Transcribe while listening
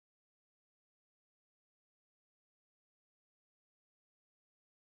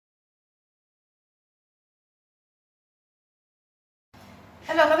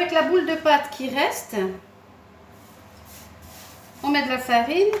Alors avec la boule de pâte qui reste, on met de la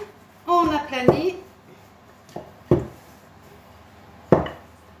farine, on aplanit.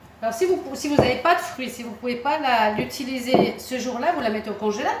 Alors si vous n'avez pas de fruits, si vous ne pouvez pas l'utiliser ce jour-là, vous la mettez au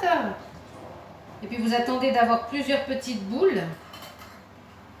congélateur. Et puis vous attendez d'avoir plusieurs petites boules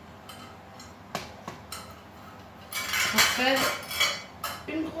pour faire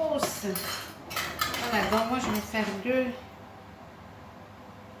une grosse. Voilà, donc moi je vais faire deux.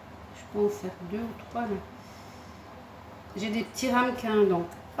 Je peux en faire deux ou trois. J'ai des petits ramequins, donc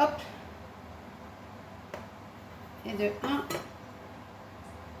hop. Et de 1.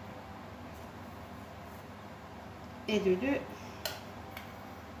 Et de 2.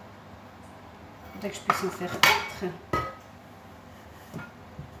 Faudrait que je puisse en faire 4.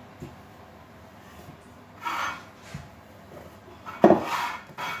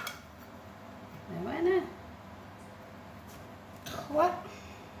 Et voilà. 3.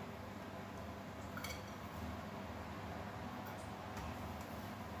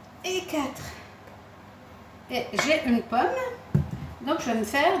 Et 4. Et j'ai une pomme. Donc je vais me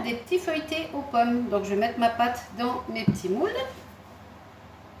faire des petits feuilletés aux pommes. Donc je vais mettre ma pâte dans mes petits moules.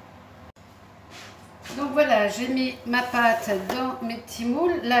 Donc voilà, j'ai mis ma pâte dans mes petits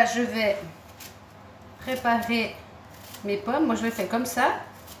moules. Là je vais préparer mes pommes. Moi je le fais comme ça.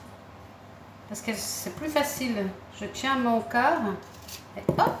 Parce que c'est plus facile. Je tiens mon quart. Et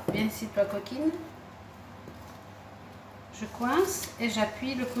hop, viens ici toi coquine. Je coince et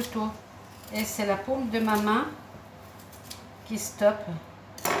j'appuie le couteau. Et c'est la paume de ma main qui stoppe.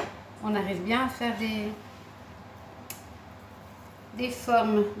 On arrive bien à faire des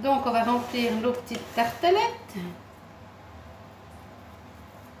formes. Donc on va remplir nos petites tartelettes.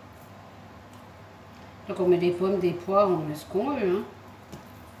 Donc on met des pommes, des pois, on met ce qu'on veut. Hein.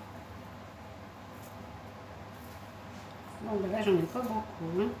 Bon ben là j'en ai pas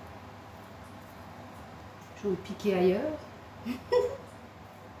beaucoup. Hein. Je vais me piquer ailleurs.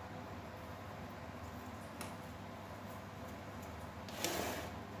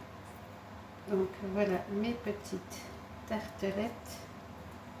 Donc voilà mes petites tartelettes.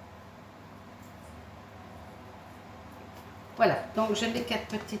 Voilà, donc j'ai mes 4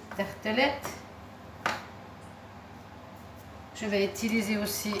 petites tartelettes. Je vais utiliser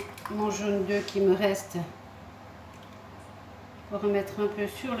aussi mon jaune d'œuf qui me reste pour remettre un peu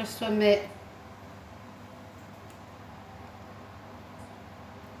sur le sommet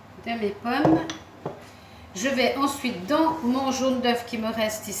de mes pommes. Je vais ensuite dans mon jaune d'œuf qui me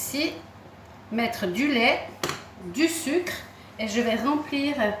reste ici mettre du lait, du sucre et je vais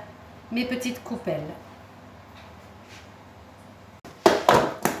remplir mes petites coupelles.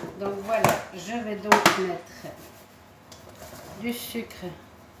 Donc voilà, je vais donc mettre du sucre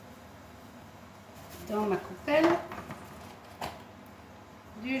dans ma coupelle,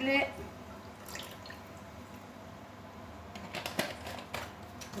 du lait,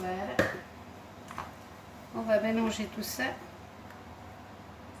 voilà, on va mélanger tout ça.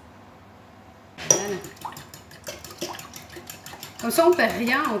 Voilà. Comme ça on perd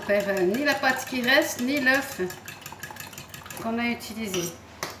rien, on perd ni la pâte qui reste, ni l'œuf qu'on a utilisé.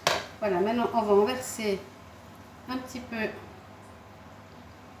 Voilà, maintenant on va en verser un petit peu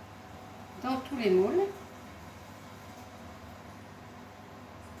dans tous les moules.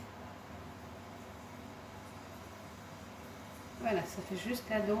 Voilà, ça fait juste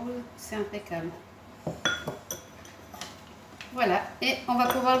la dose, c'est impeccable. Voilà, et on va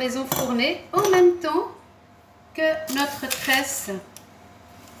pouvoir les enfourner en même temps que notre tresse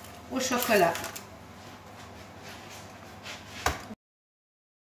au chocolat.